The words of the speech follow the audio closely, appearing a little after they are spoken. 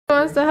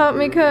Wants to help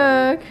me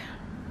cook.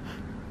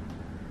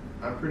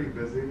 I'm pretty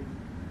busy.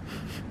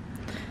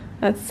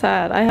 That's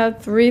sad. I have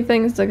 3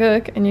 things to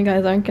cook and you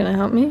guys aren't gonna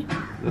help me.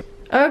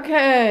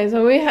 Okay,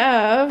 so we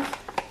have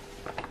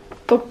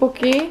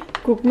tteokbokki,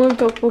 gukmul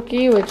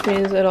tteokbokki, which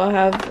means it'll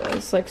have,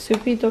 it's like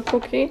soupy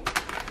tteokbokki.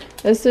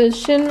 This is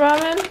shin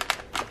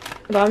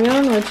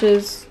ramyeon, which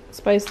is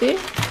spicy.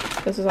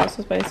 This is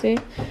also spicy.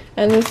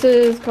 And this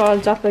is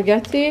called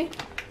jjapaghetti,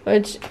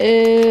 which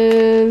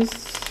is,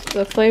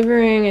 the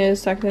flavoring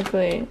is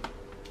technically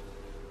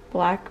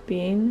black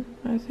bean,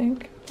 I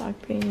think. Black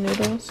bean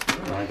noodles.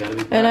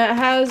 And it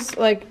has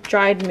like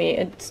dried meat.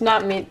 It's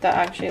not meat that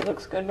actually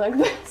looks good like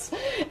this.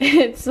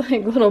 It's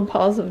like little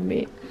balls of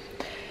meat.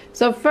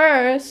 So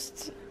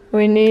first,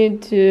 we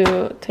need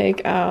to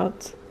take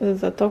out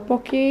the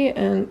tteokbokki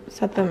and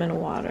set them in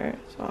water.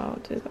 So I'll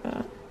do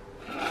that.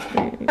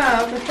 We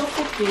have the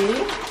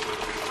tteokbokki,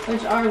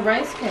 which are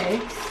rice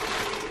cakes.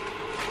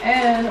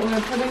 And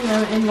we're putting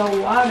them in the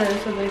water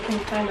so they can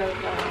kind of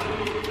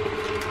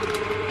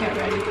get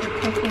ready for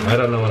cooking. I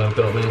don't know what I'm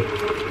filming.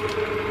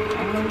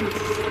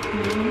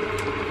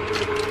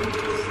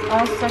 It's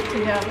all stuck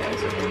together,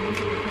 so they need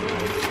to be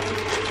unstuck.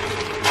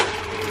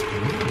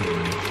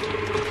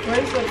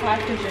 Where's the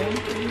packaging?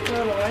 Did you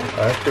throw it away?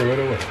 I threw it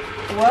away.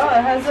 Well,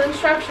 it has the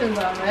instructions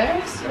on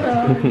there, so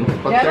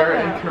But they're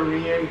in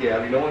Korean,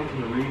 Gabby. No one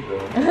can read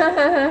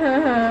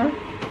them.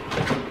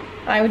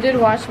 I did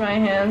wash my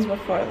hands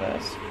before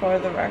this, for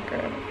the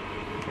record.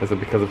 Is it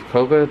because of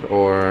COVID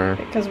or?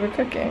 Because we're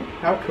cooking.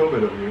 How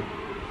COVID of you?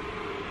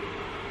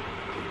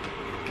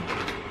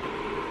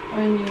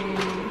 I need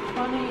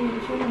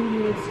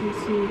 200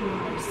 cc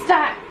water.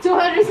 Stat!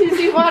 200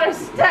 cc water,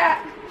 stat!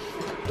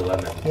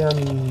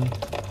 Yummy.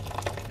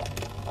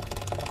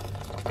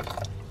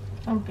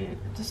 Don't be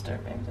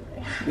disturbing to me.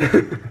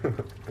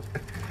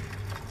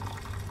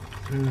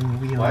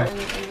 We are. And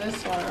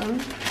this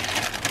one,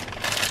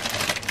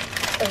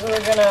 because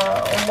we're gonna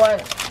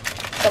want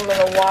some of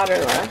the water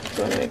left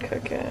when we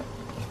cook it.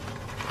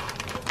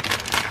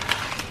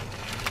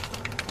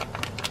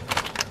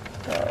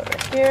 Go over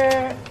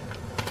here.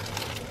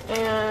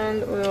 And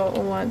we'll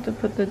want to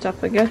put the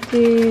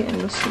jjapaghetti in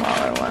the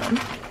smaller one.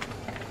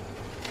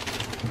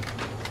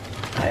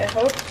 I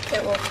hope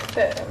it will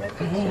fit and make it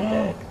too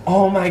big.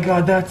 Oh my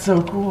god, that's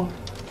so cool.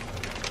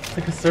 It's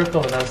like a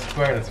circle and not a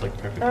square and it's like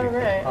perfectly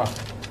Alright. Huh.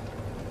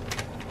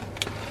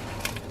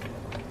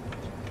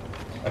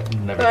 I've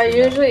never So I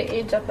seen usually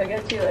eat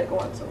jjapaghetti like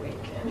once a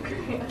week in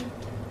Korea.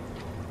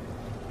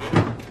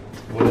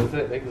 What is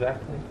it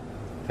exactly?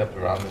 Except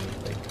ramen,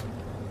 like,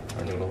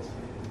 or noodles.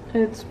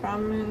 It's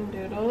ramen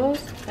noodles,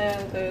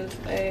 and there's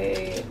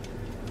a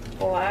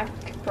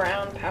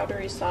brown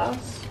powdery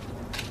sauce,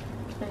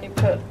 and you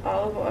put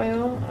olive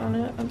oil on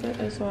it a bit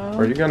as well.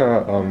 Are you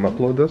gonna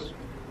upload this?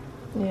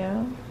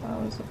 Yeah, that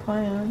was the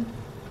plan.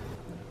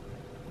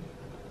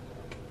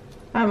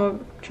 I'm a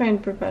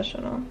trained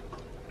professional.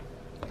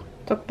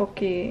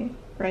 Tteokbokki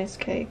rice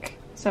cake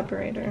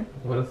separator.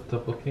 What is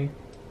tteokbokki?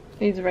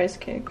 These rice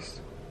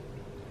cakes.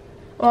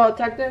 Well,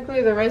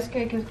 technically the rice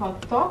cake is called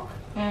tteok,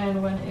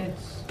 and when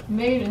it's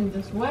made in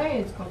this way,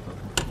 it's called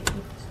tteokbokki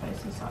with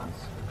spicy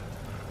sauce.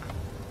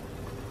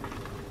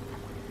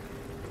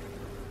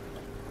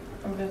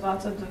 And there's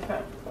lots of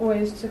different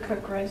ways to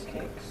cook rice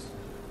cakes.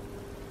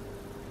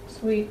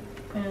 Sweet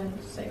and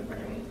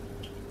savory.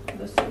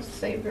 This is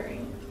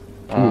savory.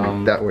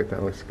 That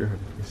looks good.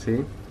 You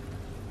see?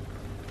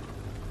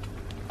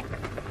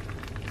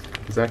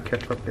 Is that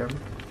ketchup, Gabby?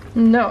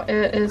 No,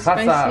 it is Hot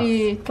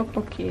spicy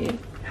tteokbokki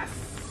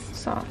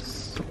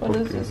sauce. What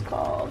is this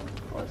called?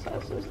 What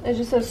sauce is it? It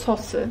just says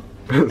sauce.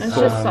 It's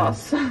just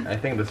sauce. I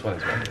think this one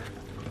is ready.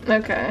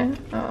 Okay,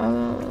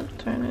 I'll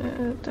turn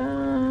it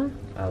down.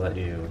 I'll let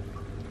you.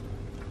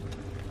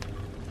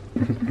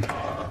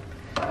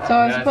 So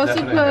I'm supposed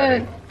to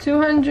put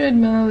 200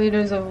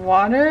 milliliters of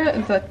water,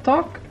 the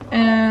tteok,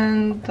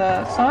 and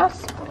the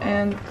sauce,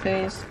 and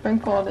they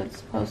sprinkled, it's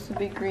supposed to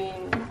be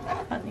green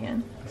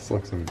onion. This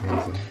looks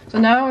amazing. So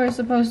now we're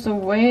supposed to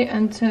wait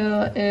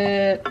until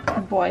it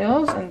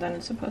boils, and then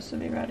it's supposed to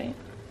be ready.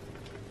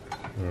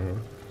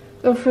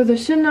 So for the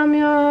shin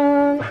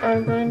ramyeon,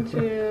 I'm going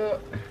to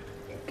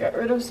get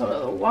rid of some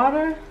of the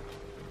water.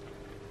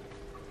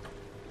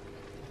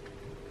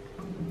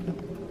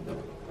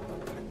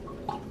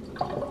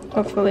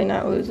 Hopefully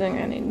not losing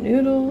any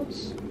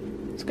noodles.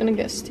 It's gonna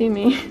get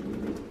steamy.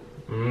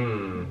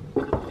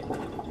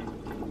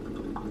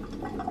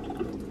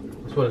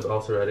 This one is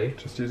also ready.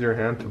 Just use your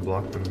hand to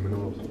block the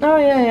noodles. Oh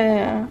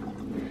yeah.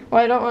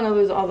 Well, I don't want to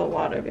lose all the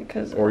water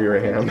because Or your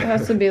hand. it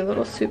has to be a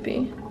little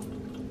soupy.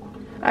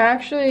 I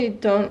actually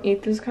don't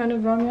eat this kind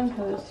of ramyeon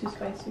because it's too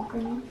spicy for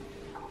me.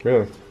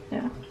 Really?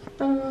 Yeah.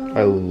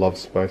 I love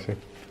spicy.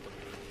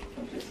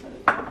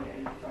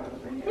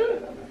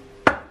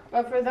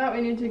 But for that,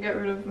 we need to get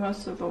rid of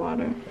most of the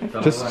water.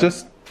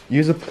 Just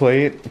use a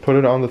plate, put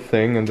it on the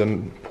thing, and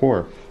then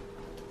pour.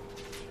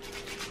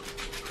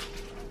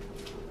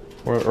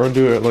 Or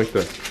do it like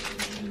this.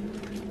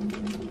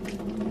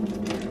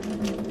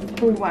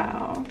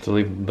 Wow. So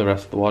leave the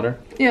rest of the water?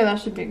 Yeah, that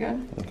should be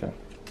good. Okay.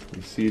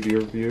 You see,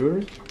 dear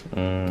viewers,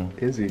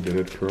 Izzy did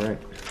it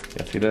correct.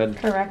 Yes, he did.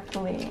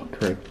 Correctly.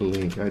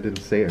 Correctly. I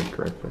didn't say it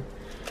correctly.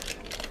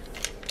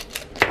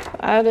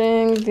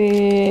 Adding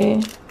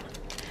the...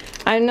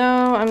 I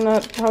know I'm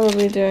not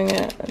probably doing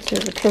it to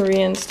the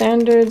Korean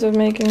standards of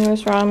making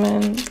this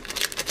ramen.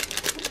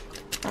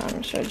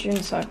 I'm sure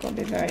Jun-suk will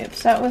be very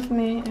upset with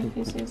me if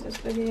he sees this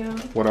video.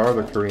 What are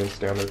the Korean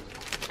standards?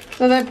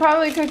 So they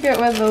probably cook it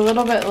with a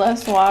little bit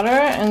less water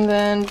and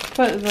then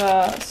put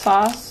the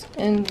sauce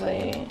in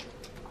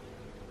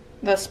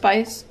the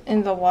spice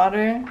in the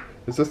water.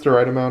 Is this the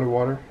right amount of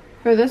water?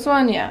 For this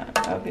one, yeah,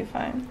 that would be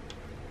fine.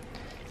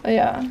 But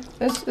yeah,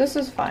 this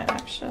is fine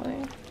actually.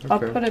 Okay. I'll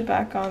put it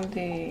back on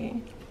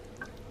the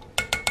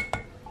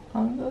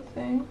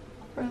thing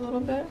for a little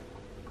bit.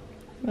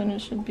 Then it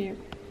should be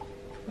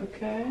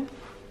okay.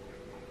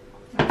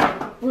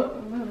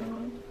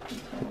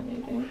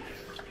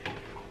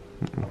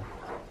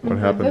 What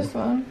happened? This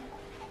one,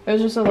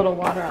 there's just a little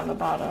water on the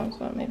bottom,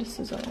 so it made a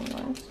sizzling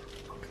noise.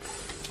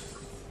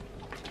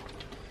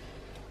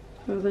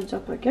 For the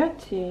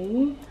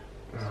jjapaghetti,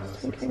 Oh,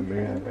 this looks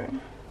amazing.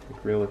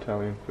 Like real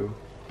Italian food.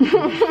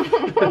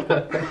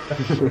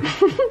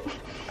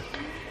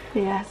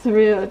 Yes,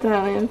 real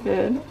Italian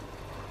food.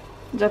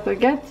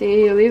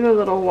 Jjapaghetti, you leave a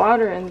little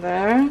water in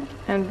there,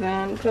 and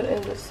then put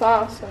in the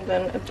sauce, and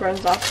then it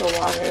burns off the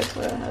water,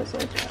 so it has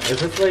like a... Is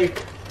this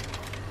like...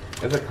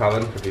 Is it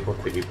common for people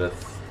to eat this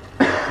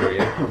in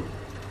Korea?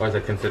 Or is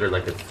it considered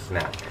like a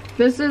snack?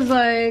 This is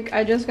like,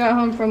 I just got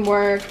home from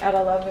work at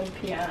 11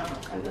 p.m.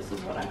 and this is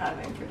what I'm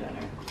having for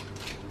dinner.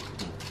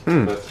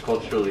 That's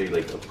culturally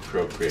like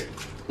appropriate.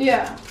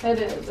 Yeah, it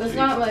is. It's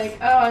not like,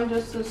 oh, I'm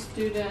just a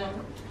student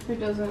who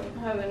doesn't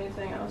have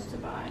anything else to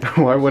buy.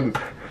 Why wouldn't?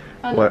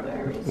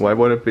 Why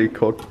would it be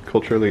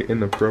culturally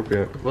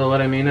inappropriate? Well,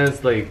 what I mean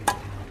is like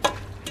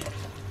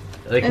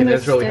in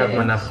Israel we have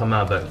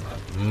manachama, but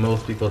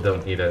most people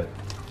don't eat it.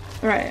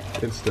 Right.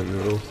 Instant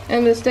noodles.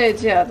 In the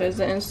States, yeah, there's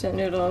the instant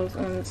noodles,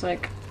 and it's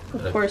like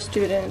poor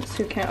students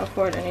who can't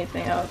afford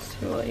anything else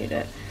who will eat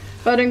it.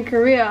 But in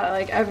Korea,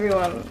 like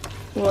everyone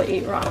will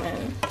eat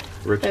ramen.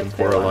 Rich and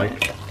poor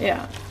alike.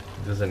 Yeah.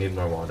 Does it need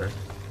more water?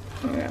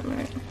 Yeah,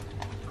 right.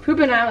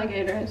 Pooping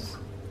alligators.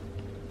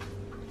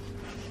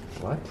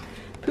 What?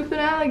 Pooping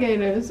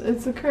alligators.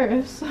 It's a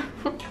curse.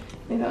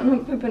 You don't know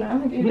pooping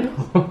alligators?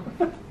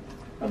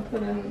 I'll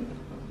put in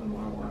some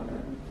more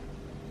water.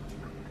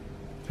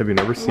 Have you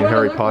never seen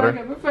Harry Potter?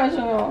 Like a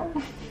professional.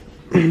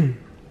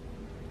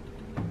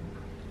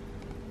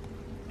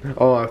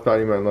 Oh, I thought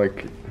you meant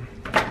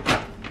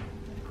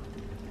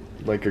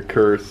like a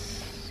curse.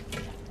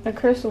 A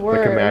curse word.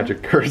 Like a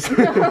magic curse.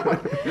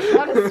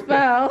 Not a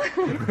spell.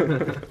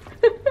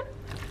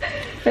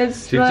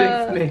 It's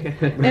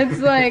it's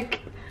like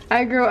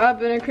I grew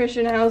up in a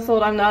Christian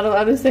household. I'm not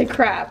allowed to say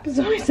crap,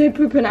 so I say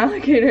pooping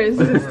alligators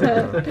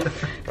instead.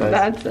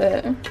 That's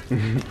it.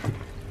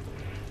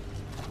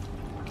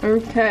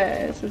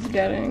 Okay, this is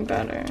getting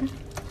better.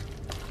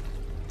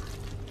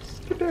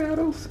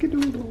 Skedaddle,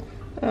 skedoodle.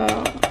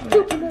 Oh.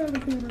 Pooping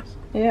alligators.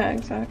 Yeah,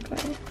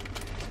 exactly.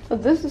 So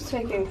this is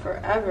taking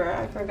forever.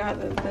 I forgot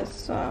that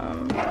this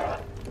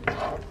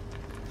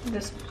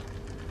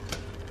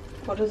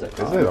what is it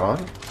called? Is it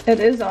on? It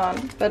is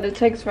on, but it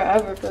takes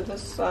forever for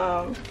this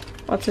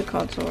what's it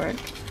called to work.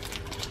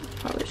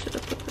 Probably should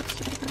have put this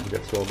in there. I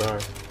guess we'll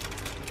die.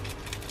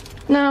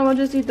 No, we'll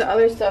just eat the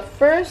other stuff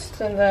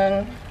first and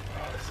then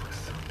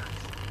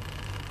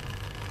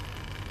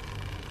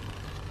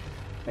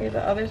eat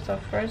the other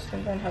stuff first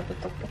and then have the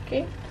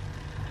tteokbokki.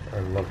 I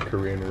love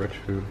Korean rich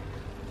food.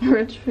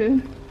 Rich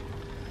food.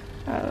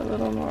 Add a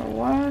little more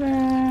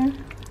water.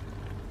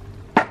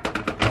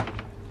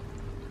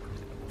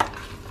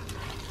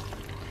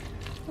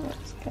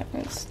 It's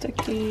getting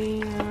sticky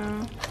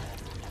now.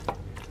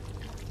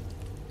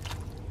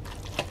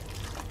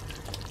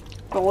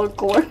 Glug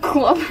glug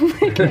glug,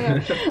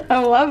 making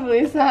a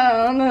lovely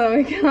sound that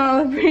we can all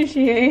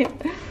appreciate.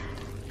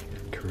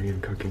 Korean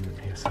cooking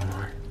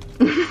ASMR.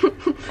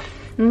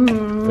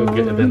 So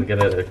get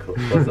a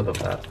close up of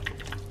that.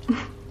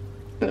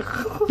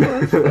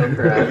 That's so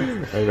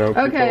gross. I know.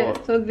 Okay,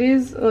 so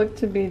these look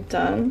to be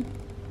done.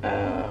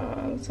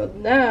 So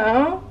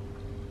now,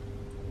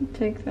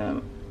 take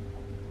them.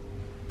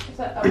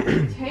 Set up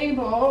the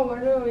table.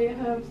 Where do we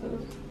have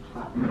those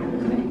hot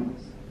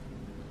things?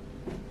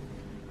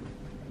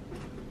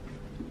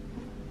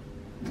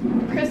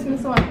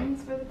 Christmas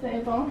ones for the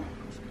table.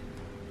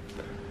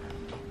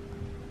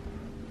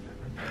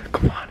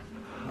 Come on.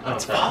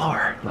 Let's follow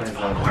her. Let's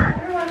follow her.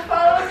 Everyone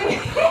follow me.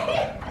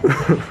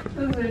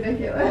 This is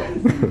ridiculous.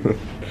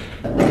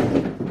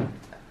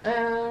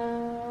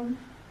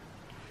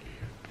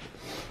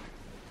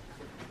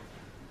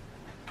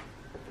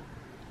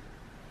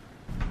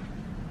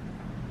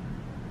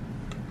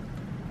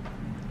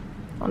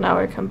 Well, now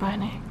we're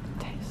combining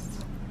the tastes.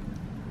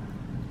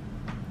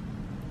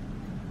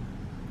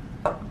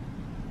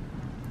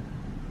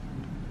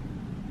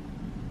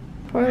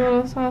 Pour a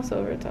little sauce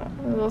over top,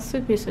 a little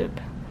soupy soup.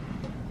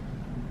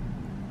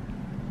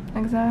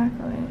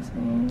 Exactly,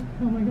 see?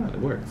 Oh my god, it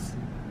works.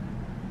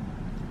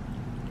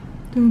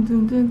 Dun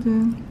dun dun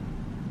dun.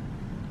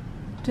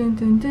 Dun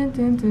dun dun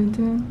dun dun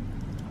dun.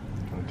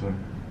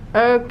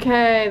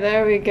 Okay,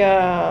 there we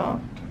go.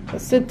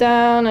 Let's sit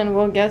down and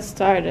we'll get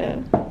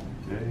started.